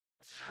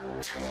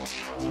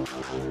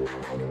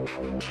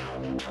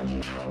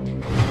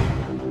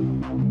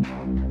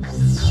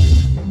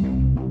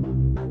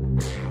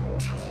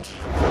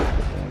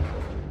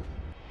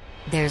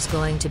There's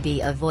going to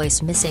be a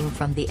voice missing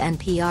from the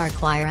NPR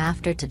choir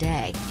after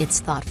today. It's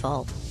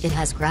thoughtful, it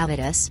has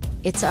gravitas,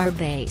 it's our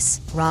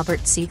base.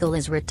 Robert Siegel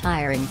is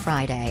retiring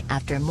Friday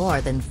after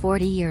more than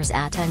 40 years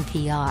at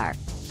NPR,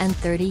 and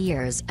 30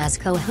 years as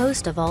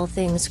co-host of All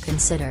Things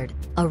Considered,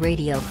 a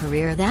radio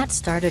career that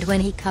started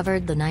when he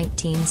covered the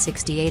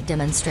 1968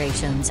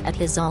 demonstrations at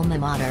his alma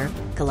mater,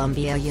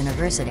 Columbia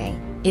University.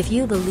 If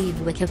you believe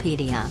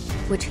Wikipedia,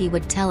 which he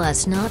would tell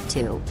us not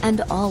to.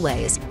 And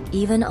always,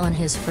 even on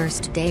his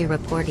first day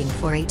reporting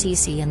for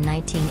ATC in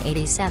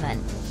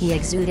 1987, he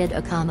exuded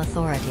a calm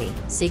authority.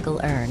 Siegel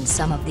earned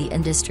some of the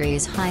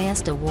industry's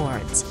highest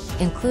awards,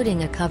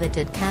 including a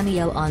coveted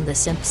cameo on The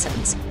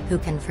Simpsons. Who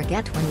can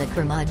forget when the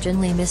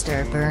curmudgeonly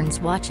Mr.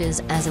 Burns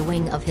watches as a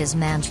wing of his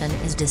mansion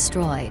is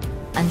destroyed,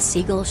 and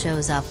Siegel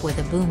shows up with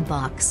a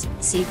boombox.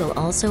 Siegel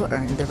also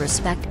earned the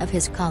respect of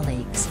his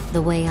colleagues.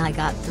 The way I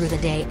got through the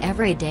day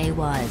every day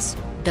was,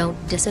 don't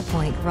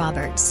disappoint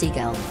Robert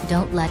Siegel.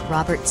 Don't let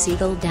Robert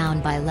Siegel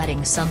down by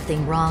letting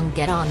something wrong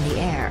get on the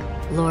air,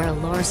 Laura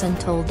Lorson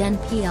told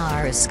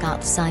NPR's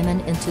Scott Simon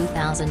in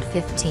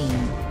 2015,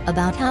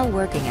 about how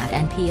working at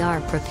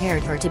NPR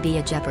prepared her to be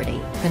a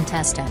Jeopardy!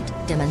 Contestant.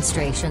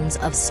 Demonstrations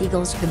of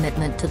Siegel's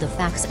commitment to the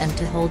facts and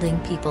to holding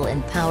people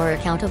in power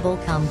accountable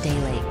come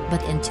daily.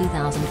 But in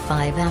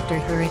 2005, after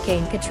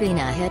Hurricane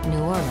Katrina hit New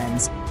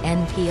Orleans,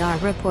 NPR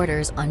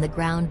reporters on the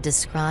ground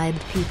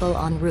described people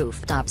on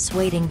rooftops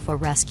waiting for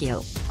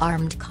rescue,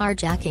 armed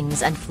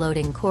carjackings and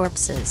floating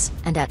corpses.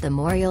 And at the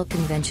Memorial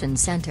Convention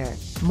Center,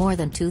 more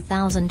than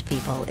 2,000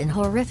 people in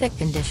horrific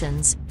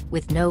conditions,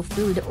 with no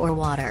food or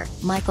water.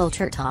 Michael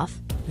Chertoff,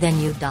 then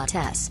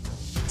U.S.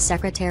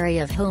 Secretary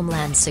of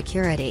Homeland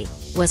Security,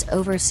 was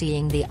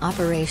overseeing the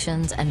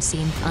operations and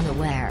seemed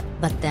unaware.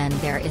 But then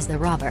there is the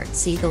Robert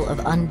Siegel of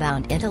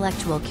unbound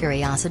intellectual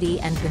curiosity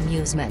and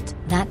amusement.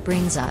 That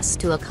brings us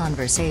to a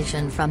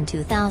conversation from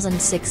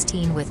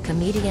 2016 with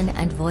comedian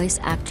and voice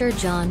actor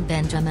John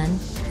Benjamin,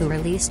 who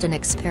released an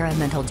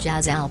experimental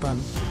jazz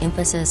album,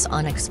 emphasis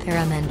on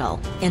experimental.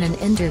 In an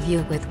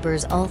interview with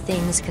Burr's All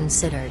Things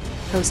Considered,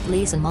 host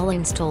Lisa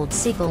Mullins told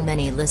Siegel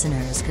many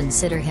listeners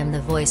consider him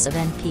the voice of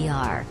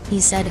NPR. He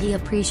said he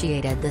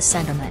appreciated the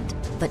sentiment,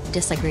 but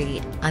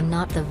disagreed. I'm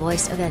not the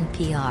voice of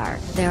NPR.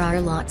 There are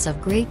lots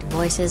of great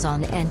voices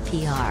on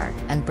NPR,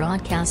 and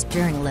broadcast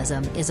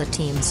journalism is a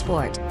team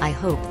sport. I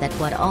hope that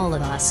what all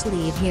of us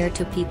leave here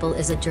to people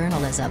is a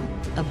journalism,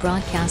 a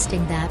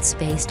broadcasting that's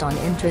based on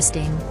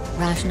interesting,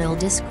 rational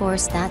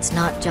discourse that's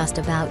not just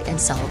about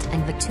insult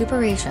and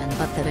vituperation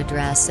but that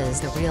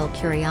addresses the real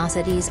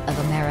curiosities of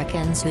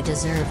Americans who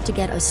deserve to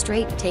get a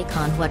straight take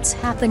on what's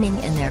happening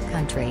in their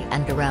country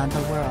and around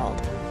the world.